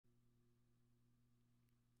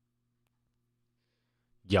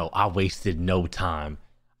Yo, I wasted no time.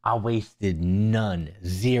 I wasted none.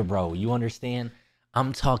 Zero. You understand?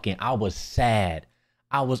 I'm talking, I was sad.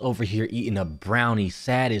 I was over here eating a brownie,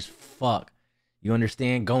 sad as fuck. You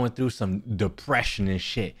understand? Going through some depression and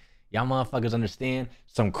shit. Y'all motherfuckers understand?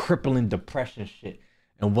 Some crippling depression shit.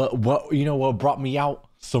 And what you know what brought me out?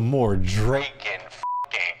 Some more Drake and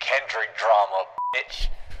fucking Kendrick drama, bitch.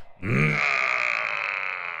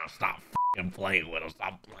 Stop fucking playing with him.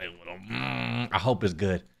 Stop playing with him. I hope it's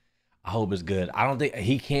good. I hope it's good. I don't think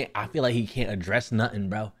he can't. I feel like he can't address nothing,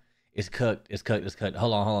 bro. It's cooked. It's cooked. It's cooked.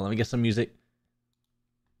 Hold on. Let me get some music.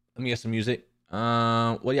 What do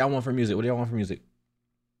y'all want for music? What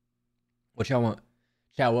y'all want?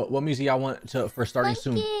 Chat, what music y'all want for starting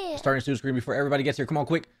soon? Starting soon screen before everybody gets here. Come on,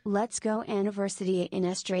 quick. Let's go anniversary in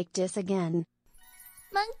S Drake diss again.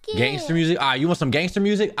 Monkey. Gangster music. All right, you want some gangster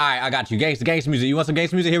music? All right, I got you. Gangster music. You want some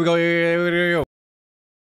gangster music? Here we go. Here we go.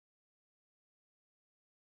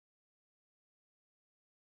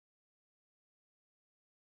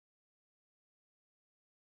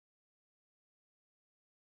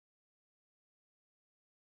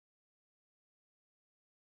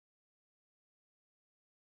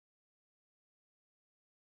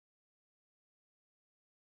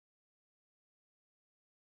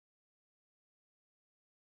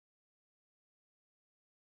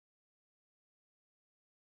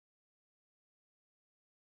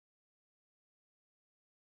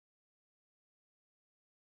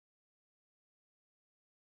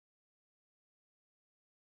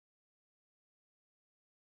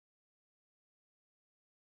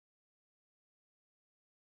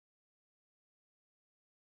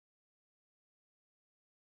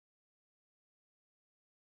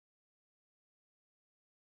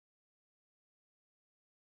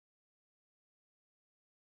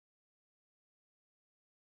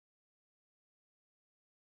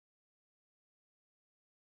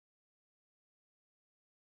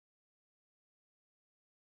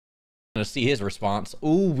 To see his response.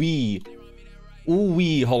 Ooh wee.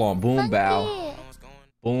 Hold on. Boom bow.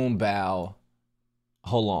 Boom bow.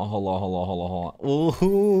 Hold on.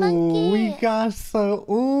 Ooh, we got some.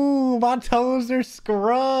 Ooh, my toes are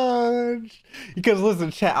scrunched. Because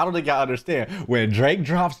listen, chat, I don't think y'all understand. When Drake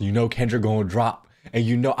drops, you know Kendrick gonna drop, and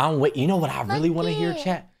you know I'm wait. You know what I really want to hear,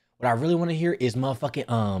 chat? What I really want to hear is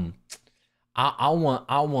motherfucking I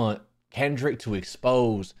want Kendrick to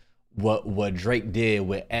expose what Drake did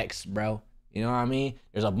with X, bro. You know what I mean?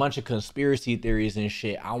 There's a bunch of conspiracy theories and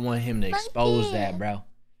shit. I want him to expose that, bro.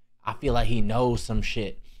 I feel like he knows some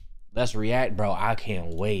shit. Let's react, bro. I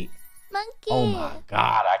can't wait. Oh my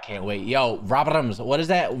god, I can't wait. Yo, Robbums, what is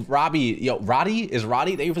that? Robbie, yo, Roddy? Is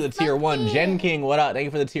Roddy? Thank you for the tier 1. Jen King, what up? Thank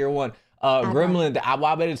you for the tier 1. Gremlin,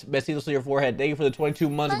 I bet it's best to your forehead. Thank you for the 22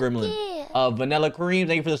 months, Gremlin. Vanilla Cream,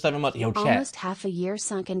 thank you for the 7 months. Yo, chat. Almost half a year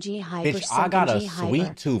sunken G hyper. Bitch, I got a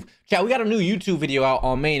sweet tooth. Chat, we got a new YouTube video out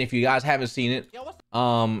on main if you guys haven't seen it.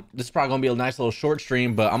 This is probably gonna be a nice little short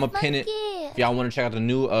stream, but I'm gonna pin it if y'all want to check out the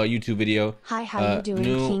new YouTube video. Hi, how you doing,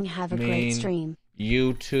 King? Have a great stream.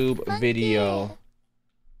 YouTube video.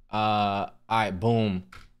 Alright, boom.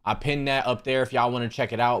 I pinned that up there if y'all want to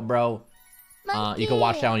check it out, bro. You can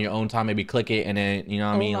watch that on your own time, maybe click it and then, you know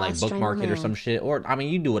what I mean, like bookmark it or some shit. Or, I mean,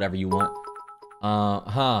 you do whatever you want.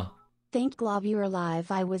 Thank Glob you're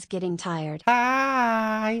alive. I was getting tired.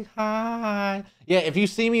 Hi. Yeah, if you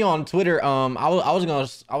see me on Twitter, I was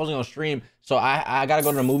gonna stream. So I gotta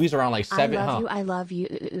go to the movies around like 7. I love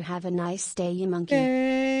you. Have a nice day, you monkey.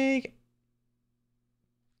 Hey.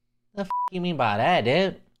 The f you mean by that,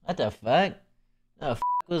 dude? What the fuck? The f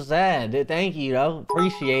was that, dude? Thank you, though.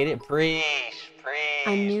 Appreciate it. Preach.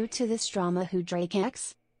 I'm new to this drama. Who Drake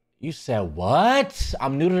X? You said what?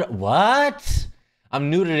 I'm new to what? I'm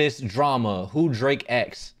new to this drama. Who Drake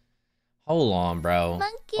X? Hold on, bro.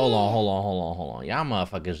 Monkey. Hold on. Y'all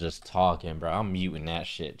motherfuckers just talking, bro. I'm muting that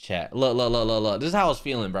shit. Chat. Look. This is how I was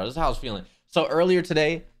feeling, bro. This is how I was feeling. So earlier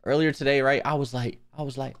today, right? I was like,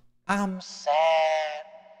 I'm sad.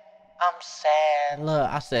 Look,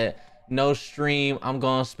 I said, no stream. I'm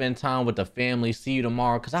gonna spend time with the family. See you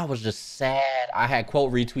tomorrow. Cause I was just sad. I had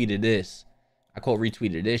quote retweeted this. I quote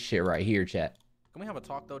retweeted this shit right here, chat. Can we have a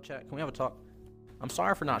talk though, chat? Can we have a talk? I'm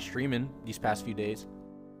sorry for not streaming these past few days.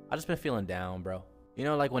 I just been feeling down, bro. You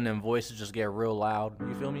know, like when them voices just get real loud.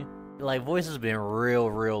 You feel me? Like voices been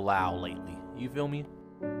real loud lately. You feel me?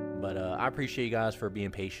 But I appreciate you guys for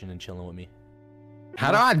being patient and chilling with me. How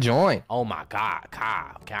do I join? Oh my god,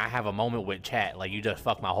 Kai. Can I have a moment with chat? Like you just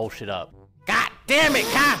fucked my whole shit up. God damn it,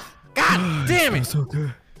 Kai! God damn it! It's okay.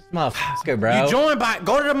 Motherfucker, bro. You join by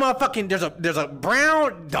go to the motherfucking there's a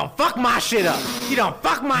brown. Don't fuck my shit up. You don't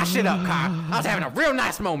fuck my shit up, Kai. I was having a real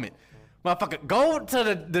nice moment. Motherfucker, go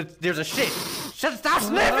to there's a shit. Stop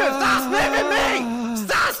sniffing! Stop sniffing me!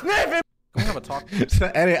 Stop sniffing! Can we have a talk?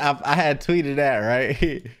 So, Eddie, I had tweeted that,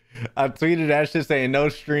 right? I tweeted that shit saying no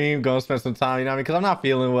stream, gonna spend some time, you know what I mean? Because I'm not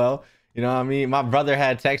feeling well, you know what I mean? My brother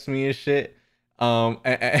had texted me and shit.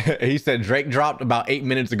 And he said Drake dropped about 8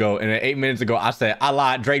 minutes ago, and then 8 minutes ago I said I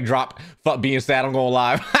lied. Drake dropped. Fuck being sad. I'm going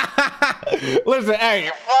live. Listen, hey,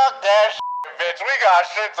 fuck that shit, bitch. We got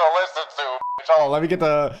shit to listen to. Bitch. Hold on, let me get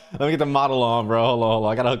the model on, bro. Hold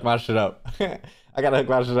on. I gotta hook my shit up. I gotta hook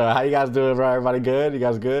my shit up. How you guys doing, bro? Everybody good? You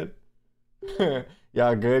guys good?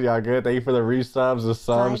 Y'all good? Y'all good? Thank you for the resubs, the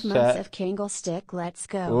subs, 5 chat. months of Kangle stick. Let's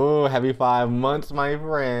go. Oh, happy 5 months, my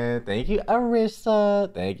friend. Thank you,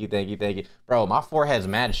 Arissa. Thank you. Bro, my forehead's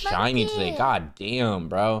mad shiny today. God damn,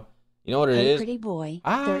 bro. You know what it Hey, is? pretty boy.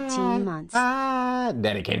 13 months.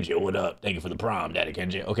 Daddy Kenji, what up? Thank you for the prom, Daddy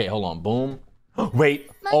Kenji. Okay, hold on. Boom. Wait.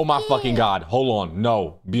 Oh my fucking God. Hold on.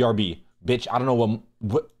 No. BRB. Bitch, I don't know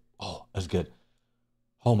what. Oh, that's good.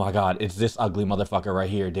 Oh my God. It's this ugly motherfucker right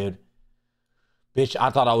here, dude. Bitch, I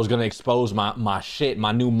thought I was gonna expose my shit,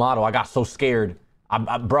 my new model. I got so scared.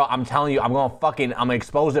 Bro, I'm telling you, I'm gonna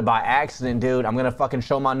expose it by accident, dude. I'm gonna fucking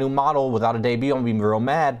show my new model without a debut. I'm gonna be real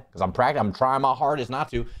mad because I'm trying my hardest not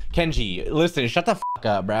to. Kenji, listen, shut the fuck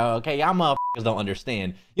up, bro. Okay, y'all motherfuckers don't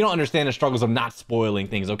understand. You don't understand the struggles of not spoiling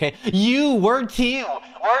things, okay? Word two, you don't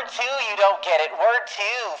get it. Word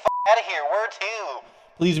two, fuck out of here. Word two.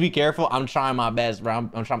 Please be careful. I'm trying my best, bro.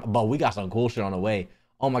 I'm trying, but we got some cool shit on the way.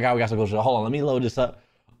 Oh my God, we got some cool shit. Hold on, let me load this up.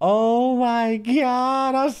 Oh my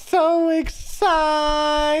God, I'm so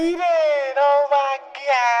excited. Oh my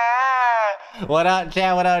God. What up,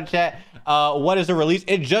 chat? What up, chat? What is the release?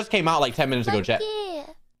 It just came out like 10 minutes ago, chat.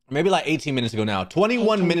 Maybe like 18 minutes ago now.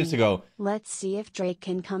 21 minutes ago. Let's see if Drake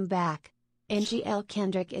can come back. NGL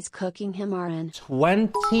Kendrick is cooking him RN.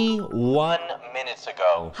 21 minutes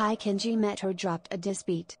ago. Hi Kenji, Metro dropped a diss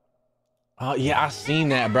beat. Oh yeah, I seen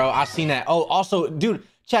that, bro. I seen that. Oh, also, dude,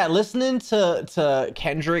 chat, listening to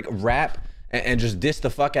Kendrick rap and just diss the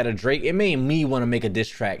fuck out of Drake, it made me want to make a diss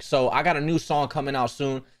track. So I got a new song coming out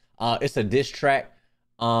soon. It's a diss track.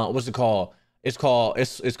 What's it called? It's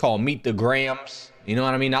called Meet the Grams. You know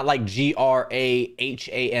what I mean? Not like GRAHAMS,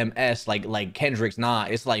 like Kendrick's. Nah,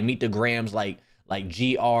 it's like Meet the Grams, like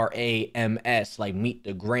GRAMS, like Meet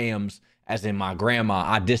the Grams, as in my grandma.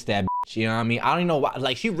 I dissed that bitch, you know what I mean? I don't even know why.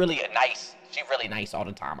 Like, she really nice all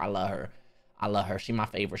the time. I love her. She my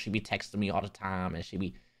favorite. She be texting me all the time, and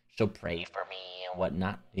she'll pray for me and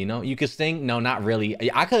whatnot. You know, you could sing. No, not really.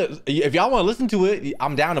 I could, if y'all want to listen to it,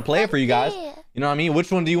 I'm down to play it for you guys. You know what I mean?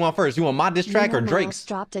 Which one do you want first? You want my diss track or Drake's?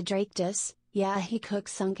 Dropped a Drake diss. Yeah, he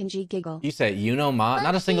cooks some Kenji giggle. You said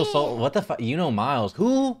not a single soul. What the fuck? Miles?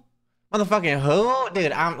 Who? Motherfucking who?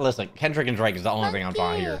 Dude, listen, Kendrick and Drake is the only thing I'm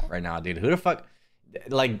trying to hear right now, dude. Who the fuck?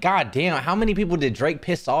 Like, goddamn, how many people did Drake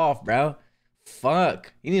piss off, bro?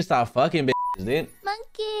 Fuck. You need to stop fucking bitches, dude.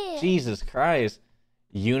 Monkey. Jesus Christ.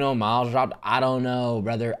 Miles dropped. I don't know,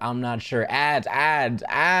 brother. I'm not sure. Ads,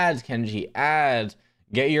 Kenji, ads.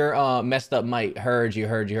 Get your messed up mic. Heard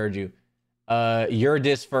you. Your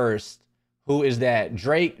diss first. Who is that?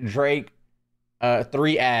 Drake, 3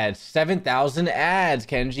 ads. 7,000 ads,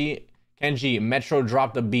 Kenji. Metro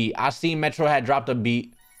dropped a beat. I see Metro had dropped a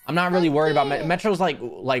beat. I'm not really worried about Metro's like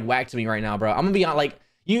whack to me right now, bro. I'm gonna be on like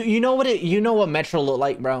you know what Metro look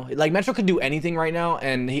like, bro. Like Metro could do anything right now,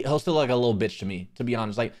 and he'll still look like a little bitch to me, to be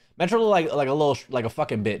honest. Like Metro look like a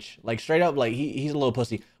fucking bitch, like straight up, like he's a little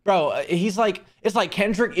pussy, bro. He's like, it's like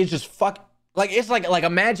Kendrick is just it's like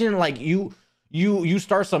imagine like you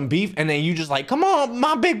start some beef and then you just like, come on,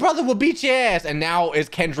 my big brother will beat your ass, and now it's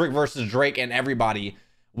Kendrick versus Drake and everybody.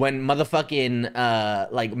 When motherfucking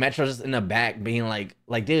like Metro's just in the back being like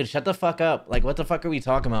dude, shut the fuck up. Like, what the fuck are we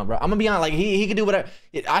talking about, bro? I'm gonna be honest, like he could do whatever.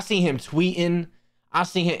 I see him tweeting. I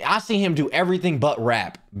see him do everything but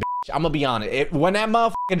rap, bitch. I'm gonna be honest. When that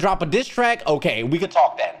motherfucking drop a diss track, okay, we could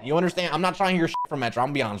talk then. You understand? I'm not trying to hear shit from Metro. I'm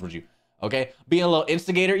gonna be honest with you. Okay, being a little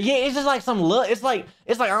instigator. Yeah, it's just like some little. It's like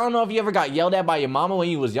I don't know if you ever got yelled at by your mama when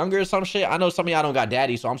you was younger or some shit. I know some of y'all don't got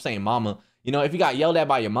daddy, so I'm saying mama. You know, if you got yelled at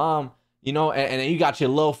by your mom, you know, and then you got your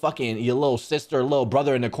little sister, little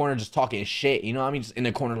brother in the corner just talking shit, you know what I mean? Just in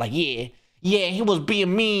the corner like, yeah, he was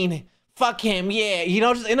being mean. Fuck him, yeah. You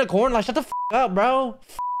know, just in the corner like, shut the fuck up, bro.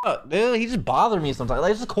 Fuck, dude, he just bothered me sometimes.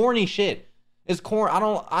 Like, it's just corny shit. It's corny. I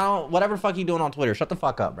don't, whatever the fuck you doing on Twitter, shut the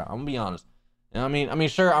fuck up, bro. I'm gonna be honest. You know what I mean?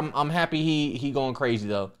 Sure, I'm happy he going crazy,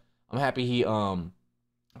 though. I'm happy he,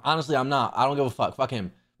 honestly, I'm not. I don't give a fuck. Fuck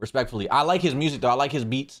him, respectfully. I like his music, though. I like his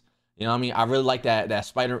beats. You know what I mean? I really like that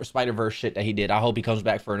Spider-Verse shit that he did. I hope he comes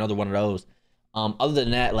back for another one of those. Other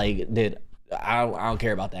than that, like, dude, I don't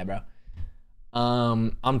care about that, bro.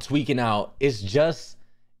 I'm tweaking out. It just,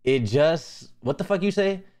 what the fuck you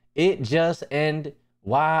say? It just end.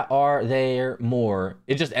 Why are there more?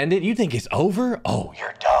 It just ended? You think it's over? Oh,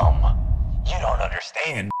 you're dumb. You don't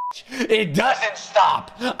understand. It doesn't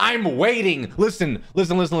stop. I'm waiting. Listen.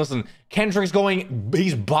 Kendrick's going,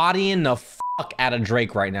 he's bodying the fuck out of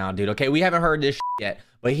Drake right now, dude. Okay, we haven't heard this yet,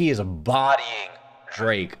 but he is bodying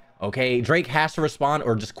Drake. Okay, Drake has to respond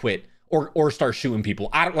or just quit or start shooting people.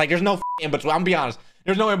 I don't like. There's no in between. I'm gonna be honest.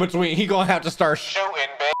 There's no in between. He gonna have to start shooting,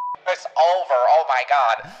 bitch. It's over. Oh my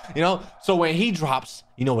god. You know. So when he drops,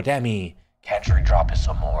 you know what that means? Kendrick dropping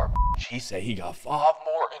some more. Bitch. He said he got 5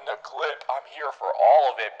 more in the clip. I'm here for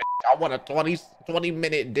all of it. Bitch. I want a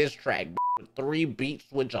 20-minute diss track. Bitch, with 3 beat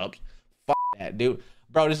switch ups. Fuck that, dude.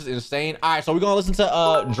 Bro, this is insane. All right, so we're gonna listen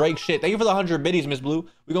to Drake shit. Thank you for the 100 biddies, Miss Blue.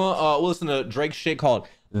 We're gonna we'll listen to Drake shit called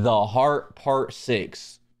The Heart Part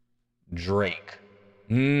 6. Drake.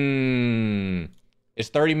 It's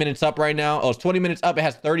 30 minutes up right now. Oh, it's 20 minutes up. It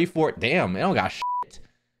has 34. Damn, it don't got shit.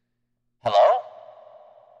 Hello?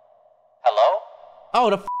 Oh,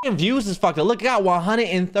 the fucking views is fucked up. Look, it got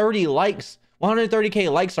 130 likes. 130K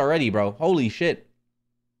likes already, bro. Holy shit.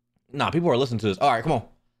 Nah, people are listening to this. All right, come on.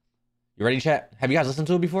 You ready, chat? Have you guys listened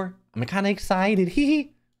to it before? I'm kind of excited.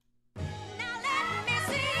 Hee.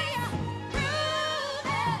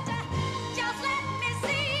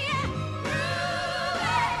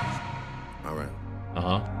 All right.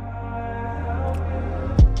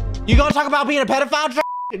 You gonna talk about being a pedophile,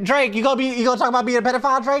 Drake? You gonna talk about being a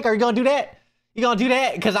pedophile, Drake? Are you gonna do that? You gonna do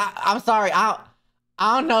that? Cause I'm sorry, I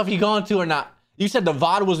don't know if you're going to or not. You said the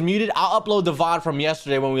VOD was muted. I'll upload the VOD from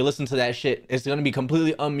yesterday when we listened to that shit. It's gonna be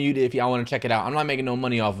completely unmuted if y'all want to check it out. I'm not making no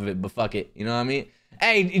money off of it, but fuck it. You know what I mean?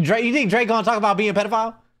 Hey, Drake, you think Drake gonna talk about being a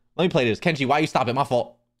pedophile? Let me play this. Kenji, why you stop it? My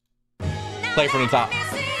fault. Play from the top.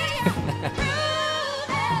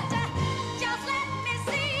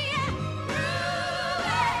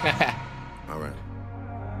 All right.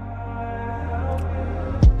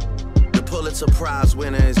 The Pulitzer Prize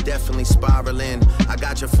winner is definitely spiraling. I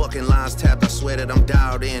got your fucking lines tapped. I swear that I'm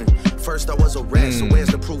dialed in. First I was a rat, so where's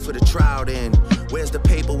the proof of the trial then? Where's the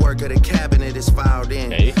paperwork of the cabinet is filed in?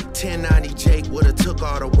 Hey. 1090 Jake would've took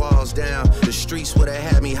all the walls down. The streets would've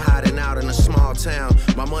had me hiding out in a small town.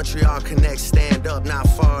 My Montreal connects stand up, not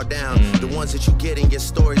fall down. The ones that you getting your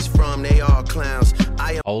stories from, they all clowns.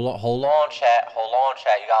 Hold on, chat.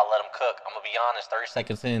 You gotta let them cook. I'm gonna be honest. 30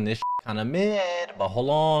 seconds in, this kind of mid, but hold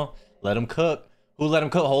on. Let them cook. Who let them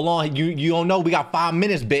cook? Hold on. You don't know. We got 5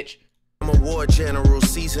 minutes, bitch. I'm a war general,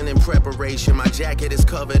 seasoned in preparation. My jacket is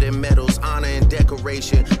covered in medals, honor and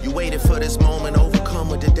decoration. You waited for this moment, overcome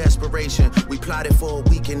with the desperation. We plotted for a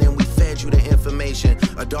week and then we fed you the information.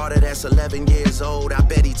 A daughter that's 11 years old, I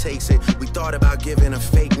bet he takes it. We thought about giving a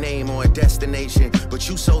fake name or a destination, but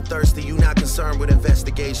you so thirsty, you not concerned with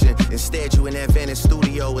investigation. Instead, you in that Venice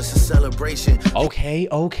studio, it's a celebration.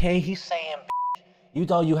 Okay, he's saying, you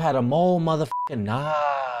thought you had a mole, motherfucker. Nah.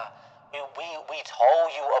 We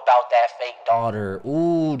told you about that fake daughter.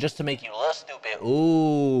 Ooh, just to make you look stupid.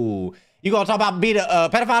 Ooh. You gonna talk about being a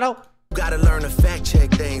pedophile though? You gotta learn to fact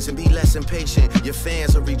check things and be less impatient. Your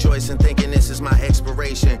fans are rejoicing, thinking this is my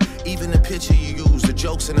expiration. Even the picture you use, the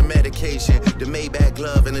jokes and the medication, the Maybach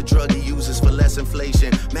glove and the drug he uses for less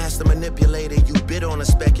inflation. Master manipulator, you bid on a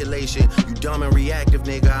speculation. You dumb and reactive,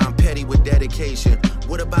 nigga, I'm petty with dedication.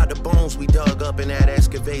 What about the bones we dug up in that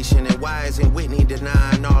excavation? And why isn't Whitney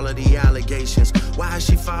denying all of the allegations? Why is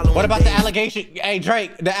she following? What about the allegation? Hey,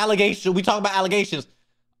 Drake, the allegation. We talk about allegations.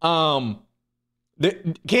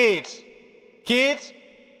 The kids. This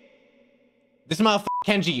is my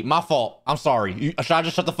Kenji. My fault. I'm sorry. Should I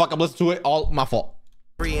just shut the fuck up? Listen to it. All my fault.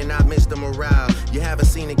 And I miss the morale. You haven't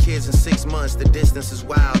seen the kids in 6 months. The distance is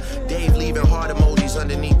wild. Dave leaving heart emojis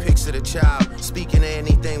underneath pics of the child. Speaking of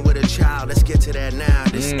anything with a child, let's get to that now.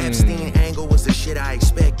 This Epstein angle was the shit I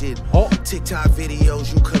expected. TikTok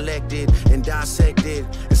videos you collected and dissected.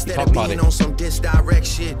 Instead of being on some disdirect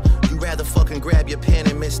shit, you rather fucking grab your pen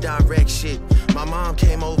and misdirect shit. My mom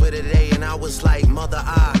came over today and I was like, mother,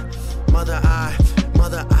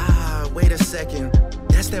 wait a second.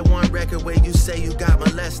 That's that one record where you say you got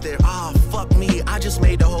molested. Oh, fuck me, I just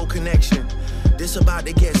made the whole connection. This about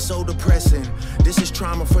to get so depressing. This is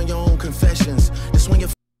trauma from your own confessions. This when you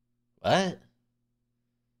What?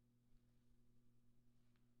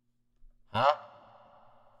 Huh?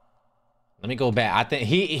 Let me go back. I think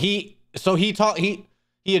he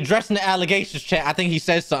addressing the allegations, chat. I think he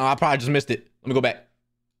says something. I probably just missed it. Let me go back.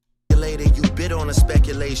 You bid on a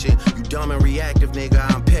speculation. You dumb and reactive,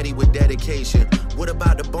 nigga, I'm petty with dedication. What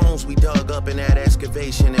about the bones we dug up in that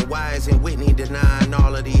excavation? And why isn't Whitney denying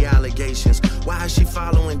all of the allegations? Why is she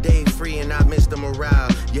following Dave Free? free and not miss the morale.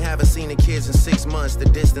 You haven't seen the kids in 6 months, the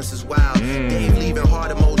distance is wild. Dave leaving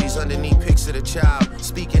heart emojis underneath pics of the child.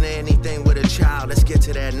 Speaking of anything with a child, let's get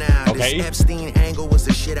to that now. Okay. This Epstein angle was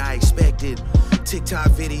the shit I expected. TikTok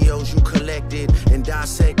videos you collected and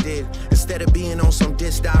dissected. Instead of being on some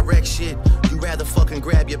disdirect shit, you rather fucking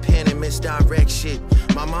grab your pen and misdirect shit.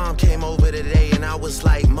 My mom came over today and I was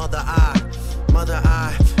like, mother,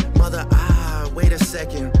 wait a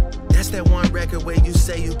second. That's that one record where you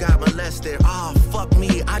say you got molested. Oh, fuck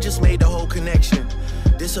me, I just made the whole connection.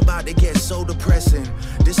 This about to get so depressing.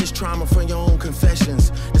 This is trauma from your own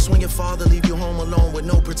confessions. This when your father leave you home alone with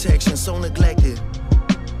no protection, so neglected.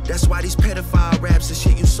 That's why these pedophile raps and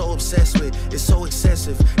shit you so obsessed with is so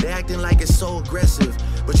excessive. They acting like it's so aggressive,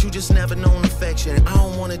 but you just never known affection. I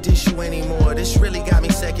don't wanna dish you anymore. This really got me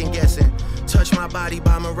second guessing. Touch My Body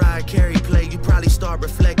by Mariah Carey play, you probably start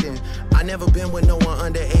reflecting. I never been with no one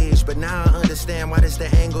underage, but now I understand why that's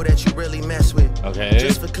the angle that you really mess with. Okay.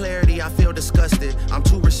 Just for clarity, I feel disgusted. I'm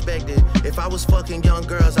too respected. If I was fucking young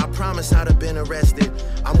girls, I promise I'd have been arrested.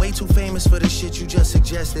 I'm way too famous for the shit you just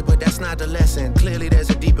suggested, but that's not the lesson. Clearly there's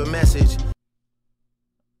a deeper message.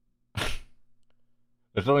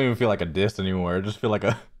 This don't even feel like a diss anymore. It just feel like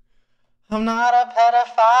a... I'm not a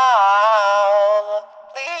pedophile.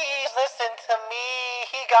 Please listen to me.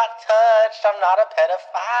 He got touched. I'm not a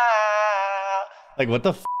pedophile. Like, what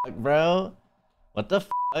the fuck, bro? What the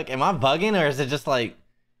fuck? Am I bugging, or is it just like...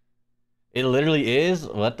 It literally is?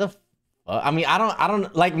 What the fuck? I mean, I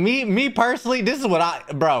don't... Like, me personally, this is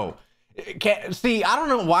what bro... See, I don't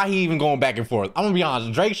know why he even going back and forth. I'm gonna be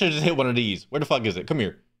honest. Drake should just hit one of these. Where the fuck is it? Come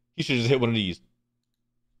here. He should just hit one of these.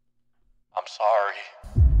 I'm sorry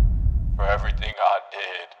for everything I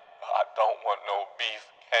did. I don't want no beef.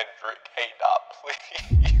 Kendrick, hey, not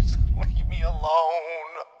please. Leave me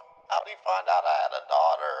alone. How'd he find out I had a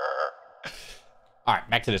daughter? All right,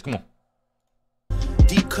 back to this. Come on.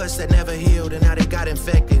 Deep cuts that never healed and now they got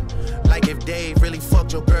infected. Like if Dave really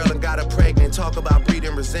fucked your girl and got her pregnant. Talk about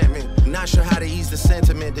breeding resentment. Not sure how to ease the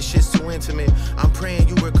sentiment. The shit's too intimate. I'm praying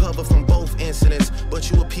you recover from both incidents.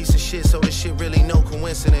 But you a piece of shit, so this shit really no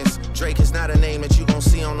coincidence. Drake is not a name that you gon'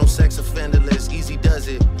 see on no sex offender list. Easy does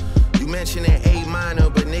it. You mentioned an A minor,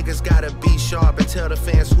 but niggas gotta be sharp and tell the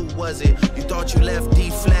fans who was it. You thought you left D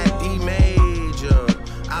flat, D major.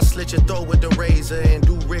 I'll slit your throat with the razor and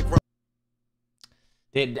do Rick Ross.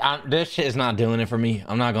 This shit is not doing it for me.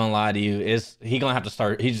 I'm not gonna lie to you. He gonna have to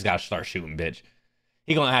start? He just gotta start shooting, bitch.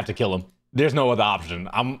 He gonna have to kill him. There's no other option.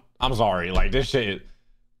 I'm sorry. Like, this shit.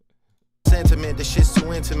 Sentiment, the shit's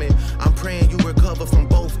too intimate. I'm praying you recover from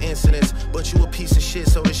both incidents. But you a piece of shit,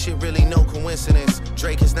 so this shit really no coincidence.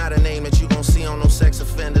 Drake is not a name that you gon' see on no sex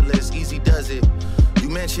offender list. Easy does it. You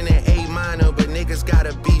mentioned an A minor, but niggas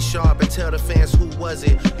gotta be sharp and tell the fans who was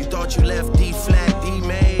it. You thought you left D flat, D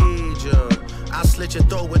major. I'll slit your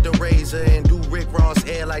throat with the razor and do Rick Ross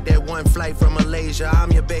air like that one flight from Malaysia. I'm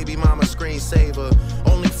your baby mama screensaver.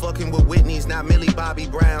 Only fucking with Whitney's, not Millie Bobby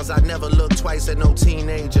Browns. I never look twice at no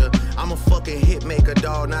teenager. I'm a fucking hit maker,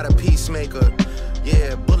 dawg, not a peacemaker.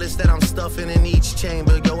 Yeah, bullets that I'm stuffing in each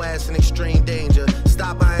chamber. Your ass in extreme danger.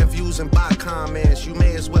 Stop buying views and buy comments. You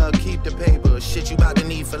may as well keep the paper. Shit you about to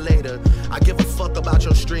need for later. I give a fuck about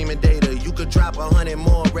your streaming data. You could drop 100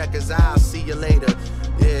 more records. I'll see you later.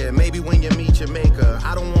 Yeah, maybe when you meet your maker.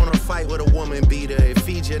 I don't wanna fight with a woman beater. It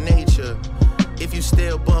feeds your nature. If you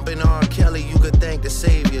still bumping R. Kelly, you could thank the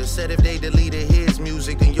savior. Said if they deleted his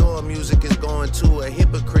music, then your music is going to a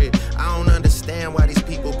hypocrite. I don't understand why these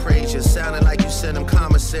people praise you. Sounding like you sent him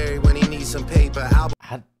commissary when he needs some paper.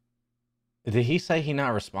 Did he say he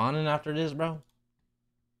not responding after this, bro?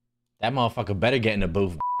 That motherfucker better get in the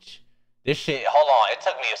booth, bitch. This shit, hold on, it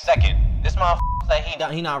took me a second. This motherfucker say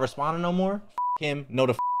he not responding no more? Him, know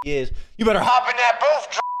the he is. You better hop in that booth,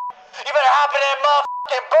 Drake. You better hop in that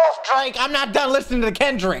motherfucking booth, Drake. I'm not done listening to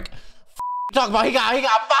Kendrick. Talk about he got 5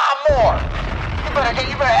 more.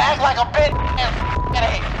 You better act like a bitch and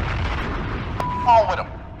on with him.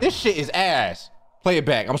 This shit is ass. Play it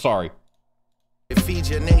back. I'm sorry. It feeds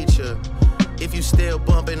your nature. If you still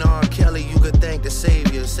bumping R. Kelly, you could thank the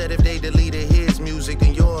savior. Said if they deleted his music,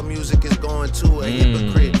 then your music is going to a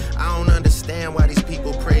hypocrite. I don't understand why these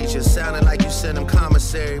people praise you. Sounding like you sent him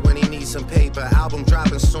commissary when he needs some paper. Album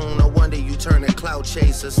dropping soon, no wonder you turn a clout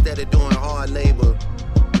chaser instead of doing hard labor.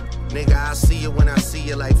 Nigga, I see you when I see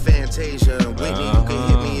you like Fantasia. Whitney, you can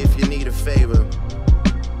hit me if you need a favor.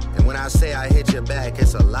 And when I say I hit your back,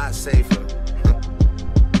 it's a lot safer.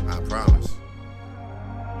 I promise.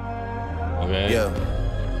 Okay. Yeah.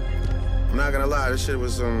 I'm not gonna lie, this shit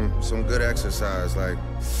was some good exercise. Like,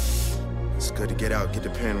 it's good to get out, get the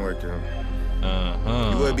pen working.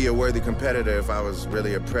 You would be a worthy competitor if I was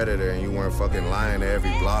really a predator and you weren't fucking lying to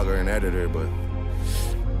every blogger and editor, but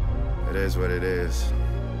it is what it is.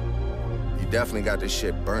 You definitely got this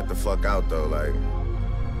shit burnt the fuck out though. Like,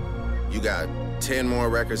 you got 10 more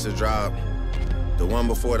records to drop. The one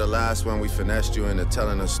before the last one, we finessed you into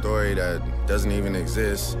telling a story that doesn't even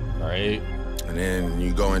exist. Right. And then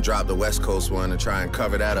you go and drop the West Coast one and try and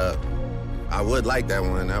cover that up. I would like that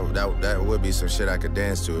one. That would be some shit I could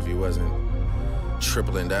dance to if you wasn't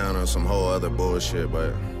tripling down on some whole other bullshit.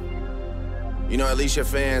 But, you know, at least your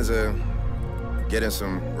fans are getting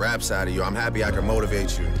some raps out of you. I'm happy I can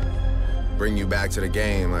motivate you, bring you back to the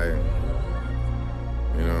game, like,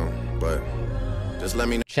 you know, but just let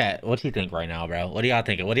me know. Chat, what do you think right now, bro? What are y'all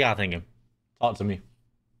thinking? What are y'all thinking? Talk to me.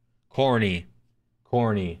 Corny.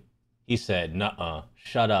 He said, nuh-uh.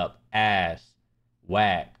 Shut up. Ass.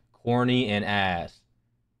 Whack. Corny and ass.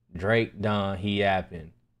 Drake done. He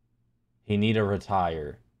yapping. He need to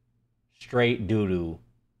retire. Straight doo-doo.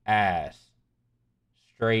 Ass.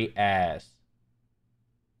 Straight ass.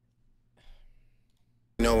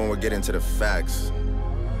 You know, when we get into the facts,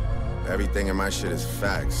 everything in my shit is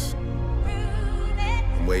facts.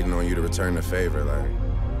 I'm waiting on you to return the favor, like.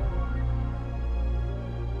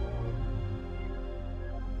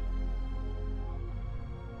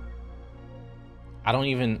 I don't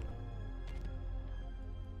even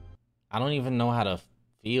know how to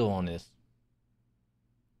feel on this.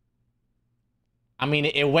 I mean,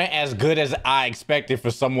 it went as good as I expected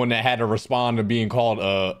for someone that had to respond to being called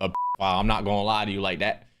a pedophile. I'm not gonna lie to you like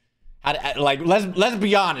that. Like, let's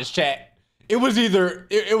be honest, chat. It was either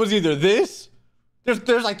this.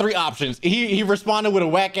 There's like 3 options. He responded with a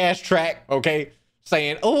whack ass track, okay,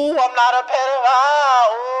 saying, "Oh, I'm not a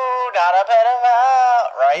pedophile. Ooh, not a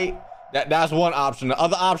pedophile." Right? That's one option. The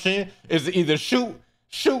other option is to either shoot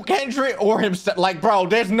Kendrick or himself. Like, bro,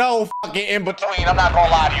 there's no fucking in between. I'm not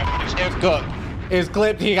gonna lie to you. It's cooked. It's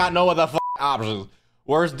clipped. He got no other fucking options.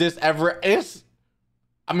 Worst diss ever.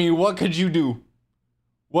 I mean, what could you do?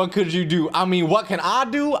 What could you do? I mean, what can I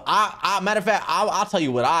do? Matter of fact, I'll tell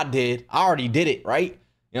you what I did. I already did it, right?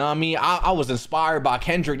 You know what I mean? I was inspired by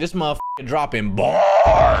Kendrick. This motherfucker dropping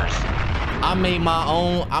bars. I made my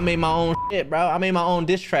own shit, bro. I made my own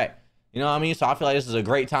diss track. You know what I mean? So I feel like this is a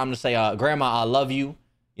great time to say, Grandma, I love you.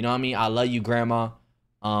 You know what I mean? I love you, Grandma.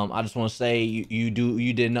 I just want to say you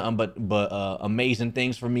did nothing but amazing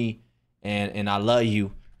things for me, and I love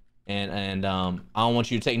you, and I don't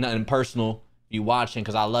want you to take nothing personal. You watching,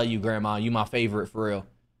 because I love you, Grandma. You my favorite for real.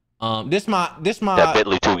 This my that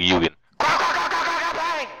Bentley too, Yugen.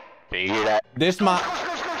 Can you hear that? This my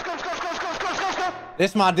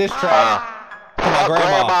diss track to my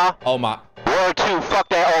grandma. Oh my. Word 2, fuck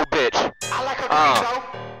that old bitch. I like her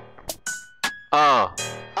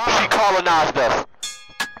She colonized us.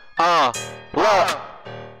 Look.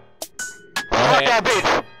 Fuck that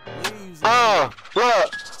bitch.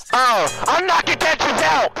 Look. I'm knocking dentures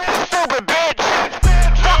out. Stupid bitch.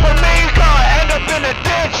 Fuck with me, you gonna end up in a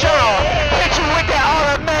ditch, Hit you with that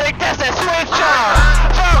automatic, that's that switch,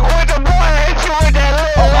 Fuck with the boy, hit you with that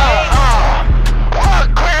little,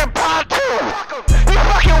 Fuck grandpa too. You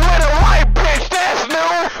fucking with a white bitch, that's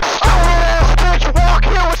new. Stupid ass bitch, walk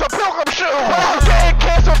here with some pilgrim shoes. I'm getting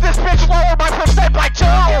canceled, this bitch lowered my percent by 2.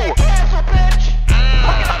 Cancel, bitch.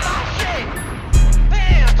 Fucking up my shit.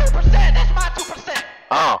 Damn, 2%. That's my 2%.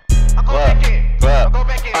 I'll go back in.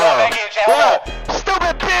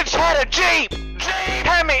 Stupid bitch had a Jeep.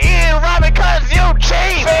 Had me eating ramen cause you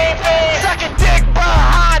cheap. Sucking dick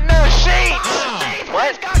behind the sheets.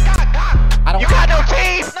 What? You got no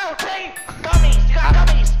teeth? No teeth. Gummies. You got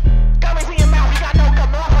gummies. Gummies in your mouth. You got no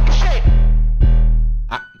motherfucking shit.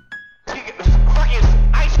 Fucking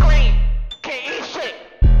ice cream. Can't eat shit.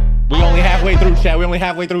 We only halfway through, chat. We only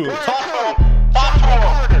halfway through. Talk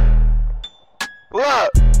to him.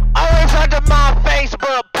 Look, always under my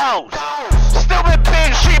Facebook post. Stupid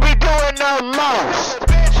bitch, she be doing the most.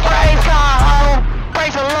 Praise God, home.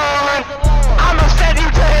 Praise the Lord. I'ma send you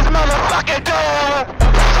to his motherfucking door.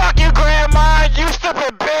 Fuck you, grandma, you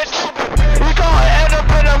stupid bitch. You gonna end up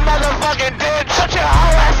in a motherfucking ditch. Shut your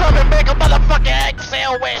whole ass up and make a motherfucking egg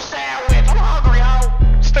sandwich. I'm hungry, ho.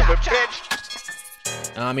 Stupid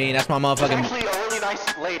bitch. I mean, that's my She's motherfucking. actually a really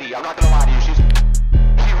nice lady. I'm not gonna lie to you. She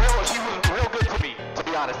was real good to me. To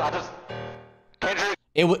be honest, Kendrick.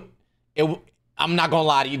 I'm not gonna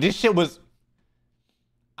lie to you. This shit was.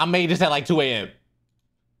 I made this at like 2 a.m.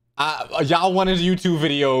 Y'all wanted YouTube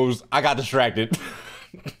videos. I got distracted.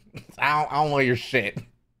 I don't want your shit.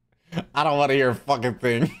 I don't want to hear a fucking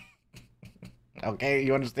thing. Okay,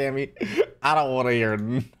 you understand me? I don't want to hear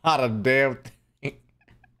not a damn thing.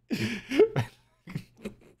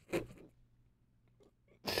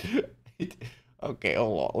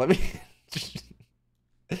 Let me.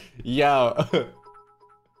 Yo.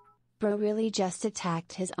 Bro really just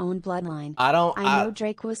attacked his own bloodline. I know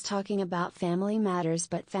Drake was talking about family matters,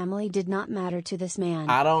 but family did not matter to this man.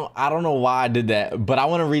 I don't know why I did that, but I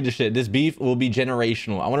want to read the shit. This beef will be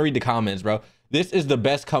generational. I want to read the comments, bro. This is the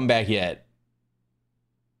best comeback yet.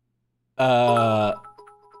 Who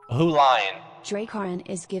lying? Drake Haran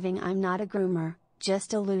is giving I'm not a groomer,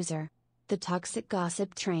 just a loser. The toxic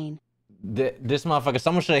gossip train. This motherfucker,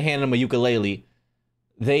 someone should have handed him a ukulele.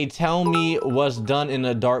 They tell me what's done in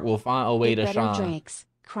the dark will find a way to shine. Drake's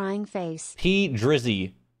crying face. P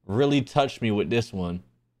Drizzy really touched me with this one.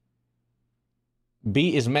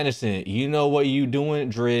 B is menacing. You know what you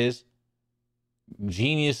doing, Driz?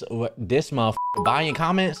 Genius. What, this motherfucker buying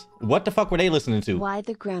comments? What the fuck were they listening to? Why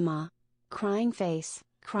the grandma? Crying face.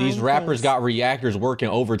 Crying These rappers face. got reactors working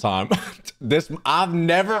overtime. I've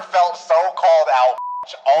never felt so called out.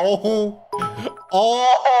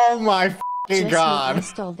 Oh my fucking God. I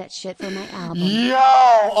stole that shit for my album. Yo,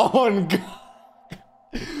 on God.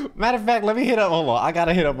 Matter of fact, let me hit up. Hold on, I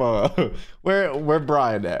gotta hit up. Where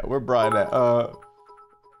Brian at? Where Brian at?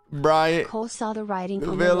 Brian. Cole saw the writing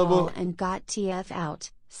on available. the wall and got TF out.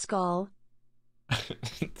 Skull.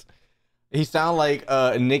 He sound like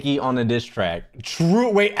Nicki on the diss track. True.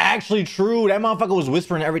 Wait, actually true. That motherfucker was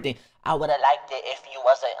whispering everything. I would have liked it if you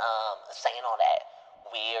wasn't saying all that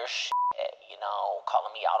weird shit, you know,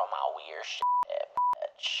 calling me out on my weird shit,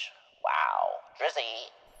 bitch. Wow. Drizzy.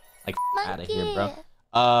 Like out of here,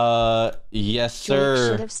 bro. Yes, sir.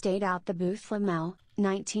 Drake should have stayed out the booth. Lamau.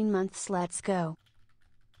 19 months. Let's go.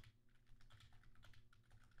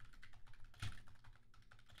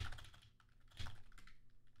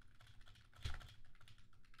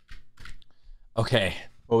 Okay,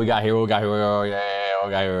 what we got here? What we got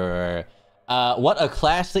here? What a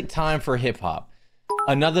classic time for hip hop.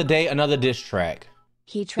 Another day, another diss track.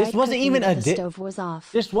 He tried This wasn't even a the stove was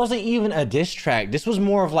off. This wasn't even a diss track. This was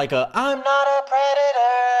more of like a I'm not a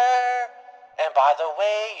predator. And by the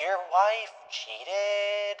way, your wife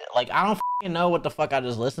cheated. Like I don't fucking know what the fuck I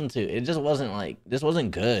just listened to. It just wasn't like this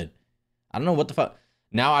wasn't good. I don't know what the fuck.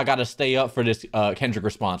 Now I gotta stay up for this Kendrick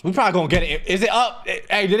response. We probably gonna get it. Is it up?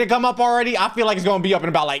 Hey, did it come up already? I feel like it's gonna be up in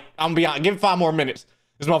about like, I'm gonna be honest, give it 5 more minutes.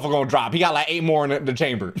 This motherfucker gonna drop. He got like 8 more in the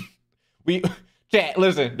chamber. Chat,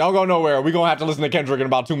 listen, don't go nowhere. We gonna have to listen to Kendrick in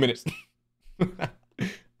about 2 minutes.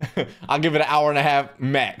 I'll give it an hour and a half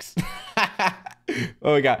max.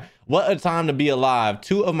 Oh my God. What a time to be alive.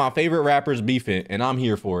 2 of my favorite rappers beefing, and I'm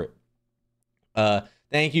here for it.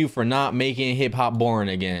 Thank you for not making hip hop boring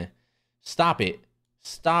again. Stop it.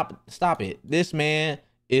 Stop it. This man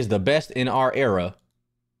is the best in our era.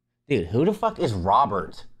 Dude, who the fuck is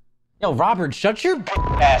Robert? Yo, Robert, shut your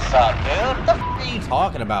ass up, dude. What the fuck are you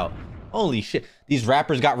talking about? Holy shit. These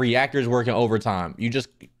rappers got reactors working overtime. You just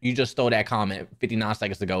stole that comment 59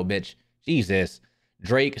 seconds ago, bitch. Jesus.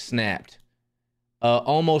 Drake snapped.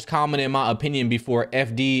 Almost common in my opinion before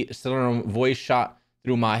FD Serum voice shot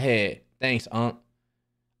through my head. Thanks, back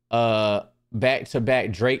to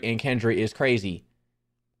back Drake and Kendrick is crazy.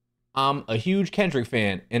 I'm a huge Kendrick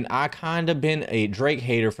fan, and I kind of been a Drake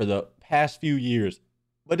hater for the past few years.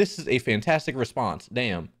 But this is a fantastic response.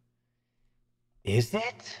 Damn. Is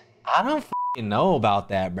it? I don't fucking know about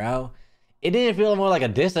that, bro. It didn't feel more like a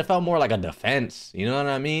diss. It felt more like a defense. You know what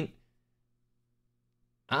I mean?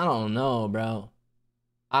 I don't know, bro.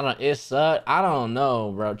 I don't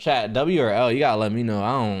know, bro. Chat, W or L, you gotta let me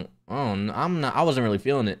know. I wasn't really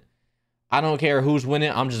feeling it. I don't care who's winning.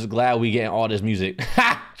 I'm just glad we getting all this music.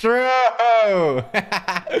 True.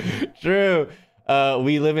 True.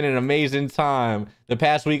 We live in an amazing time. The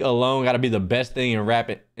past week alone got to be the best thing in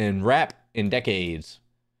rap in decades.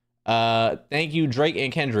 Thank you, Drake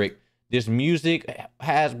and Kendrick. This music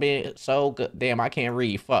has been so good. Damn, I can't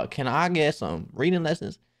read. Fuck. Can I get some reading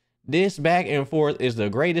lessons? This back and forth is the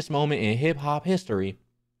greatest moment in hip hop history.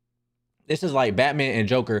 This is like Batman and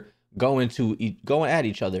Joker going at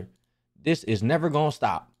each other. This is never gonna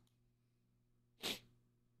stop.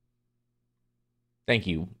 Thank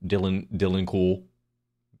you, Dylan Cool.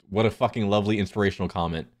 What a fucking lovely inspirational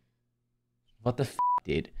comment. What the f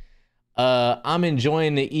dude? I'm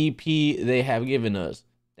enjoying the EP they have given us.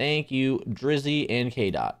 Thank you, Drizzy and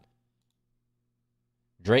K Dot.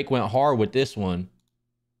 Drake went hard with this one.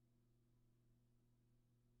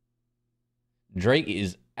 Drake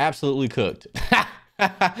is absolutely cooked.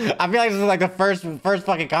 I feel like this is like the first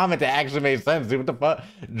fucking comment that actually made sense. Dude, what the fuck?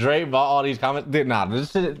 Drake bought all these comments. Dude, nah,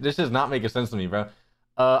 this is not making sense to me, bro.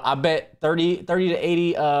 I bet 30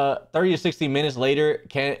 to 60 minutes later,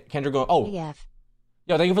 Kendrick going, oh, Yeah.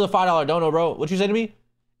 yo, thank you for the $5 dono, bro. What you say to me?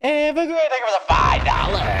 Evergreen, thank you for the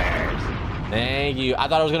 $5. Thank you. I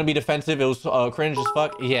thought it was gonna be defensive. It was cringe as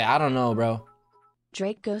fuck. Yeah, I don't know, bro.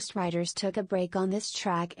 Drake ghostwriters took a break on this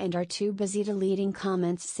track and are too busy deleting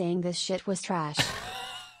comments saying this shit was trash.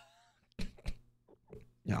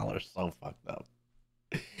 Y'all are so fucked up.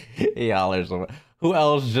 Y'all are so. Who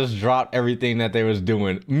else just dropped everything that they was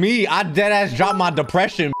doing? Me, I deadass dropped my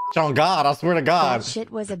depression. On God, I swear to God. That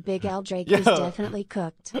shit was a big L. Drake was definitely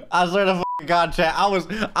cooked. I swear to God, chat. I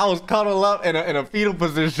was cuddled up in a fetal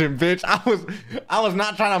position, bitch. I was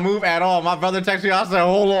not trying to move at all. My brother texted me. I said,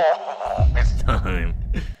 hold on, it's time.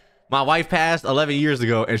 My wife passed 11 years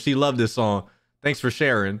ago, and she loved this song. Thanks for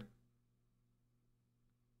sharing.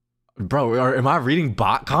 Bro, am I reading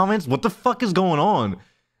bot comments? What the fuck is going on?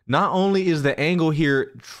 Not only is the angle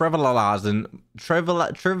here trivializing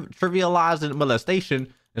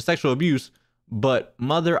molestation and sexual abuse, but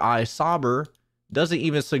Mother I Sobber doesn't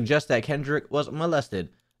even suggest that Kendrick was molested.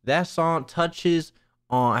 That song touches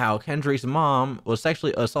on how Kendrick's mom was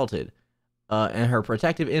sexually assaulted and her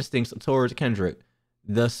protective instincts towards Kendrick.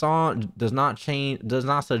 The song does not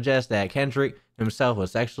suggest that Kendrick himself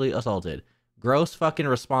was sexually assaulted. Gross fucking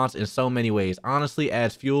response in so many ways. Honestly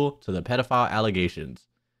adds fuel to the pedophile allegations.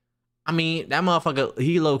 I mean, that motherfucker,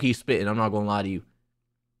 he low-key spitting, I'm not gonna lie to you.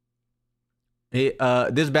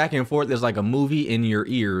 This back and forth is like a movie in your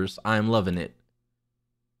ears. I'm loving it.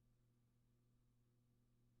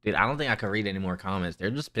 Dude, I don't think I can read any more comments.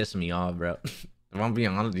 They're just pissing me off, bro. If I'm being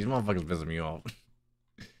honest, these motherfuckers pissing me off.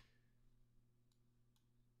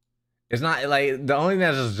 It's not like the only thing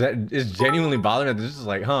that's just is genuinely bothering me. This is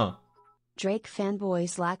like, huh? Drake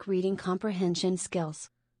fanboys lack reading comprehension skills.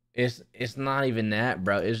 It's not even that,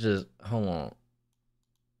 bro. It's just, hold on.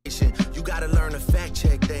 You gotta learn to fact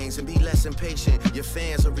check things and be less impatient. Your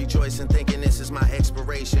fans are rejoicing, thinking this is my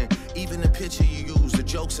expiration. Even the picture you use, the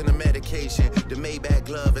jokes and the medication, the Maybach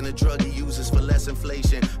glove and the drug he uses for less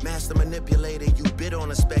inflation. Master manipulator, you bid on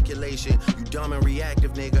a speculation. You dumb and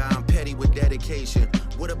reactive, nigga, I'm petty with dedication.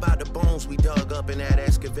 What about the bones we dug up in that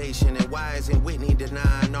excavation? And why isn't Whitney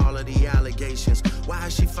denying all of the allegations? Why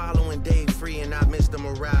is she following Dave free and not Mr.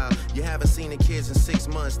 Morale? You haven't seen the kids in 6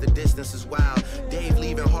 months, the distance is wild. Dave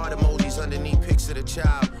leaving heart emojis underneath pics of the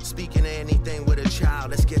child. Speaking of anything with a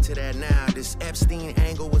child, let's get to that now. This Epstein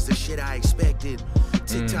angle was the shit I expected.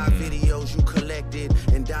 TikTok videos you collected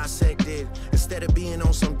and dissected. Instead of being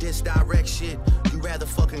on some disdirect shit, you rather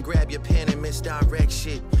fucking grab your pen and misdirect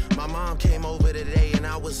shit. My mom came over today and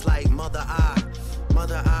I was like, mother I,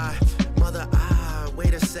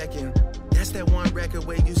 wait a second. That's that one record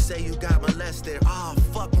where you say you got molested. Oh,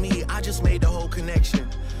 fuck me, I just made the whole connection.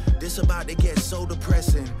 This about to get so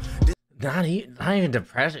depressing. Not even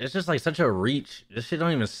depressing. It's just like such a reach. This shit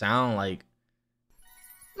don't even sound like.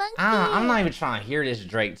 I'm not even trying to hear this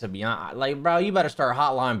Drake, to be honest. Like, bro, you better start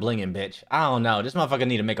hotline blinging, bitch. I don't know. This motherfucker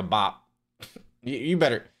need to make a bop. you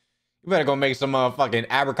better go make some motherfucking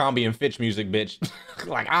Abercrombie and Fitch music, bitch.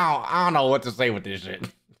 Like, I don't know what to say with this shit.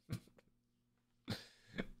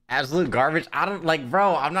 Absolute garbage. I don't like,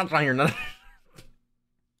 bro. I'm not trying to hear nothing.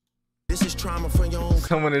 This is trauma from your own.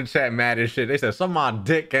 Someone in the chat mad as shit. They said, "Suck my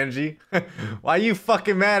dick, Kenji." Why you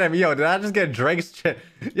fucking mad at me? Yo, did I just get Drake's chat?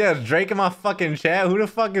 Yeah, Drake in my fucking chat. Who the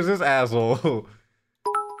fuck is this asshole?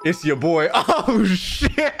 It's your boy. Oh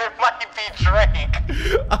shit, it might be Drake.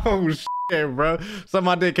 Oh shit, bro. Suck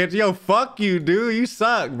my dick, Kenji. Yo, fuck you, dude. You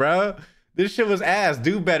suck, bro. This shit was ass.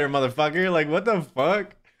 Do better, motherfucker. Like, what the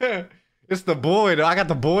fuck? It's the boy, though. I got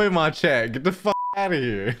the boy in my chat. Get the fuck out of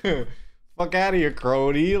here. Fuck out of here,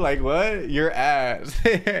 Crody. Like, what? Your ass.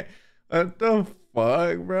 What the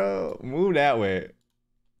fuck, bro? Move that way.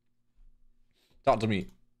 Talk to me.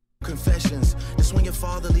 Confessions. This when your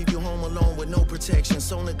father leave you home alone with no protection,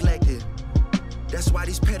 so neglected. That's why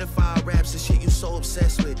these pedophile raps and shit you so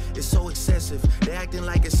obsessed with is so excessive. They acting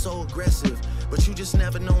like it's so aggressive, but you just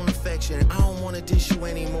never known affection. I don't wanna dish you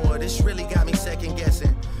anymore. This really got me second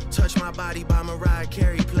guessing. Touch My Body by Mariah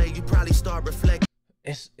Carey play, you probably start reflecting.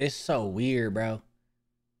 It's so weird, bro.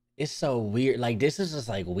 It's so weird. Like, this is just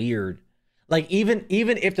like weird. Like, even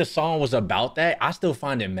if the song was about that, I still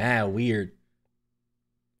find it mad weird.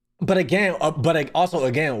 But again, also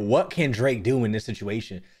again, what can Drake do in this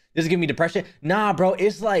situation? This is giving me depression. Nah, bro.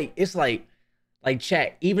 It's like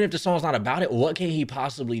chat. Even if the song's not about it, what can he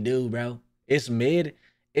possibly do, bro? It's mid.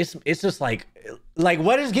 It's just like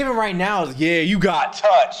what is given right now is, yeah, you got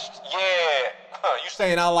touched. Yeah, you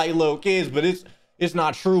saying I like little kids, but it's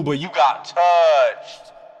not true. But you got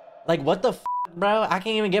touched. Like, what the bro? I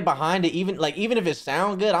can't even get behind it. Even if it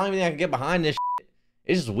sounds good, I don't even think I can get behind this shit.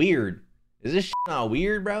 It's just weird. Is this shit not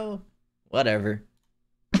weird, bro? Whatever.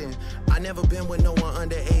 I never been with no one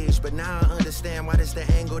underage, but now I understand why that's the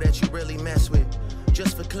angle that you really mess with.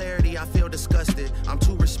 Just for clarity, I feel disgusted. I'm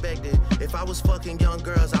too respected. If I was fucking young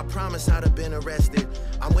girls, I promise I'd have been arrested.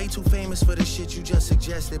 I'm way too famous for the shit you just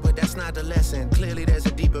suggested, but that's not the lesson. Clearly there's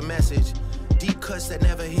a deeper message. Deep cuts that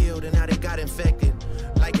never healed and now they got infected.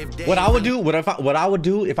 Like if what I would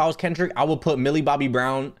do if I was Kendrick, I would put Millie Bobby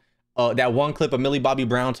Brown, that one clip of Millie Bobby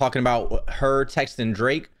Brown talking about her texting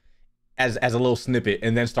Drake as a little snippet,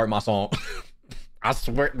 and then start my song. I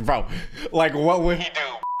swear, bro. Like, what would he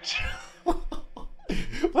do?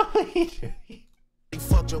 What would he do? He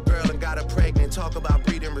fucked your girl and got her pregnant. Talk about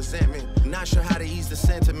breeding resentment. Not sure how to ease the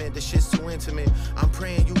sentiment. The shit's too intimate. I'm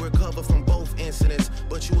praying you recover from both incidents,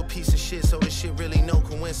 but you a piece of shit, so this shit really no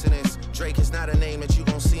coincidence. Drake is not a name that you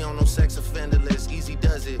gon' see on no sex offender list. Easy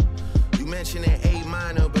does it. You mentioned an A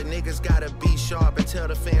minor, but niggas gotta be sharp and tell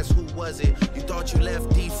the fans who was it. You thought you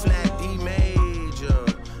left D flat, D major.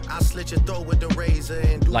 I'll slit your throat with the razor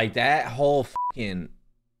and do like that whole fucking,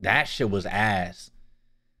 that shit was ass.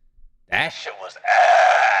 That shit was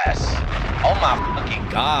ass. Oh my fucking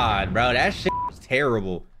God, bro. That shit was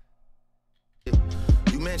terrible.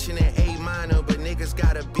 You mentioned an A minor, but niggas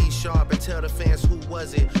gotta be sharp and tell the fans who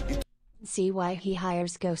was it. See why he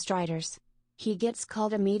hires ghostwriters. He gets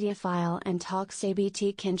called a mediophile and talks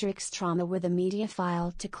ABT Kendrick's trauma with a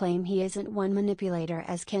mediophile to claim he isn't one manipulator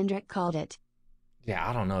as Kendrick called it. Yeah,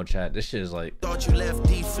 I don't know, chat. This shit is like... Thought you left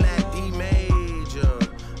D flat, D major.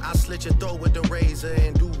 I'll slit your throat with the razor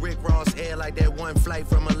and do Rick Ross hair like that one flight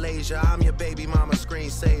from Malaysia. I'm your baby mama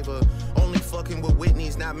screensaver. Only fucking with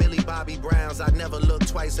Whitney's, not Millie Bobby Brown's. I never look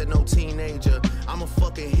twice at no teenager. I'm a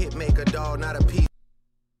fucking hit maker, dog, not a piece.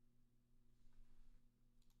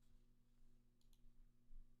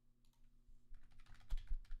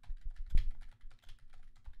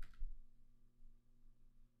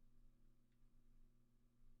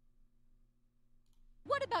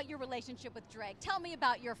 What about your relationship with Drake? Tell me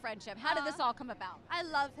about your friendship. How did this all come about? I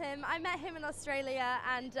love him. I met him in Australia,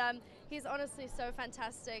 and he's honestly so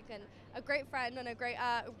fantastic and a great friend and a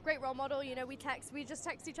great role model. You know, we just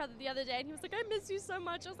texted each other the other day, and he was like, "I miss you so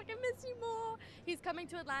much." I was like, "I miss you more." He's coming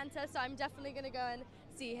to Atlanta, so I'm definitely gonna go and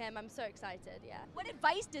see him. I'm so excited. Yeah. What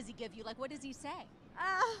advice does he give you? Like, what does he say?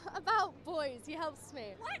 About boys, he helps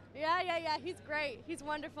me. What? Yeah. He's great. He's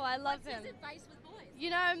wonderful. I love him. What's his advice with boys?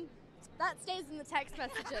 You know, that stays in the text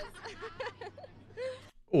messages.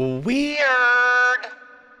 Weird.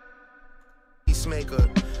 Peacemaker.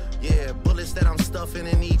 Yeah, bullets that I'm stuffing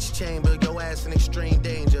in each chamber. Your ass in extreme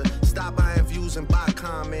danger. Stop buying views and buy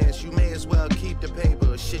comments. You may as well keep the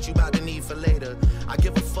paper. Shit you about to need for later. I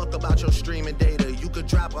give a fuck about your streaming data. You could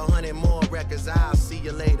drop 100 more records. I'll see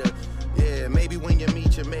you later. Yeah, maybe when you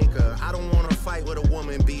meet your maker. I don't want to fight with a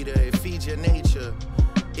woman beater. It feeds your nature.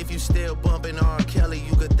 If you still bumping R. Kelly,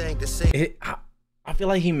 you could thank the same. I feel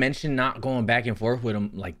like he mentioned not going back and forth with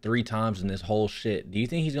him like 3 times in this whole shit. Do you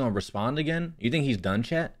think he's gonna respond again? You think he's done,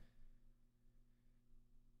 chat?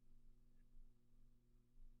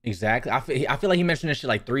 Exactly. I feel like he mentioned this shit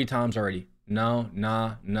like 3 times already. No,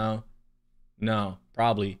 nah, no,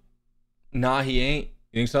 probably. Nah, he ain't.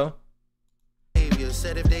 You think so?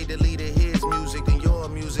 Said if they deleted his music, then your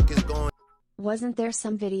music is gone. Wasn't there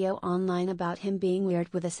some video online about him being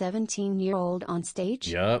weird with a 17-year-old on stage?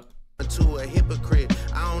 Yup. To a hypocrite,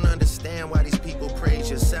 I don't understand why these people praise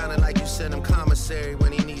you. Sounding like you send him commissary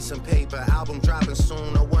when he needs some paper. Album dropping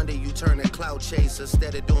soon, no wonder you turn a clout chaser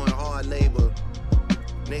instead of doing hard labor.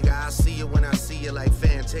 Nigga, I see you when I see you like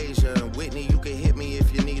Fantasia. And Whitney, you can hit me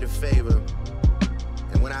if you need a favor.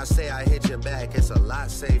 And when I say I hit your back, it's a lot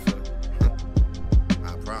safer.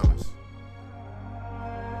 I promise.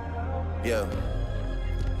 Yeah.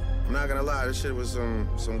 I'm not gonna lie, this shit was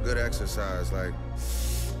some good exercise. Like,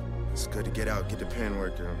 it's good to get out, get the pen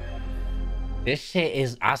working. This shit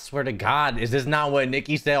is, I swear to God, is this not what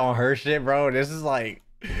Nicki said on her shit, bro? This is like...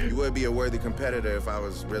 You would be a worthy competitor if I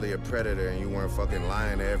was really a predator and you weren't fucking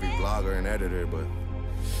lying to every blogger and editor, but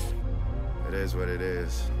it is what it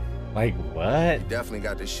is. Like, what? You definitely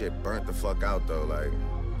got this shit burnt the fuck out, though. Like,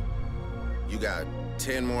 you got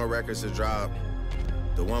 10 more records to drop.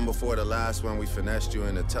 The one before the last one, we finessed you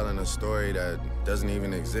into telling a story that doesn't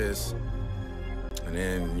even exist. And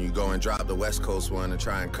then you go and drop the West Coast one and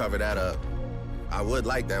try and cover that up. I would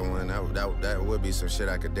like that one. That would be some shit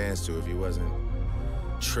I could dance to if you wasn't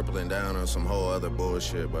tripling down on some whole other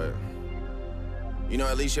bullshit. But, you know,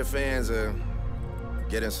 at least your fans are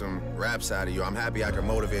getting some raps out of you. I'm happy I can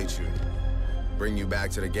motivate you, bring you back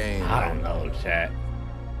to the game. I don't know, chat.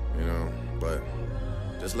 You know, but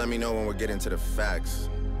just let me know when we're getting to the facts.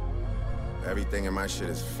 Everything in my shit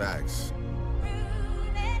is facts.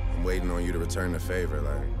 I'm waiting on you to return the favor,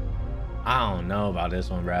 like. I don't know about this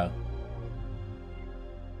one, bro.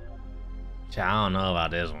 I don't know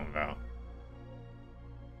about this one, bro.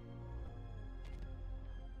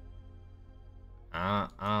 I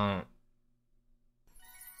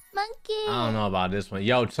don't know about this one.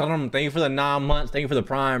 Yo, tell them thank you for the 9 months. Thank you for the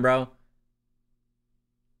Prime, bro.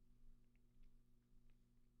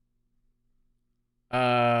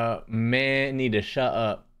 Man, need to shut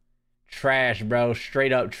up. Trash, bro.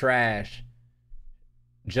 Straight up trash.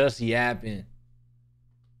 Just yapping.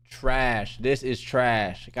 Trash. This is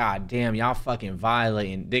trash. God damn, y'all fucking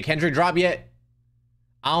violating. Did Kendrick drop yet?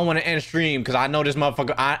 I don't want to end stream because I know this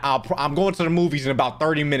motherfucker. I'm going to the movies in about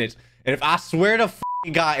 30 minutes. And if I swear to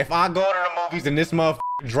God, if I go to the movies and this motherfucker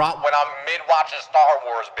drop when I'm mid-watching Star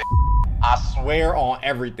Wars, bitch, I swear on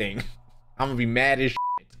everything. I'm gonna be mad as shit.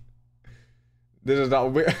 This is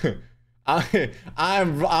not weird.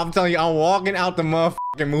 I'm telling you, I'm walking out the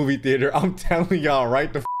motherfucking movie theater. I'm telling y'all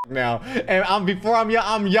right the now. And I'm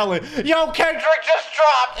yelling, yo, Kendrick just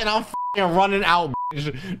dropped, and I'm running out,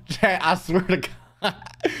 bitch. I swear to God.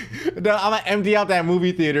 No, I'm gonna empty out that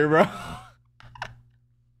movie theater, bro.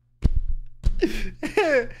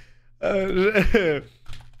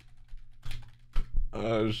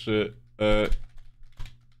 Oh shit.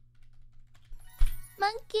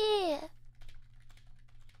 Monkey.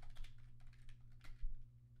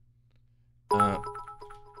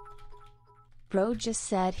 Bro just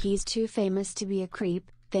said he's too famous to be a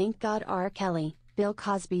creep. Thank God R. Kelly, Bill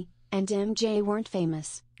Cosby, and MJ weren't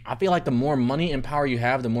famous. I feel like the more money and power you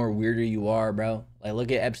have, the more weirder you are, bro. Like,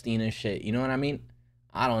 look at Epstein and shit. You know what I mean?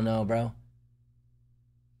 I don't know, bro.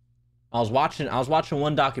 I was watching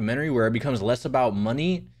one documentary where it becomes less about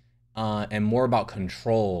money and more about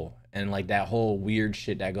control and like that whole weird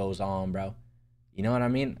shit that goes on, bro. You know what I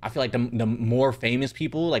mean? I feel like the more famous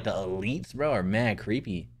people, like the elites, bro, are mad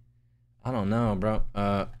creepy. I don't know, bro.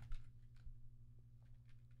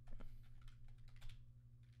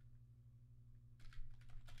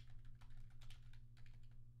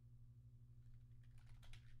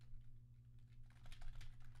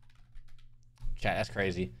 Chat, that's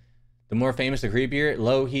crazy. The more famous, the creepier.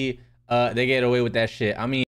 Low key, they get away with that shit. I mean,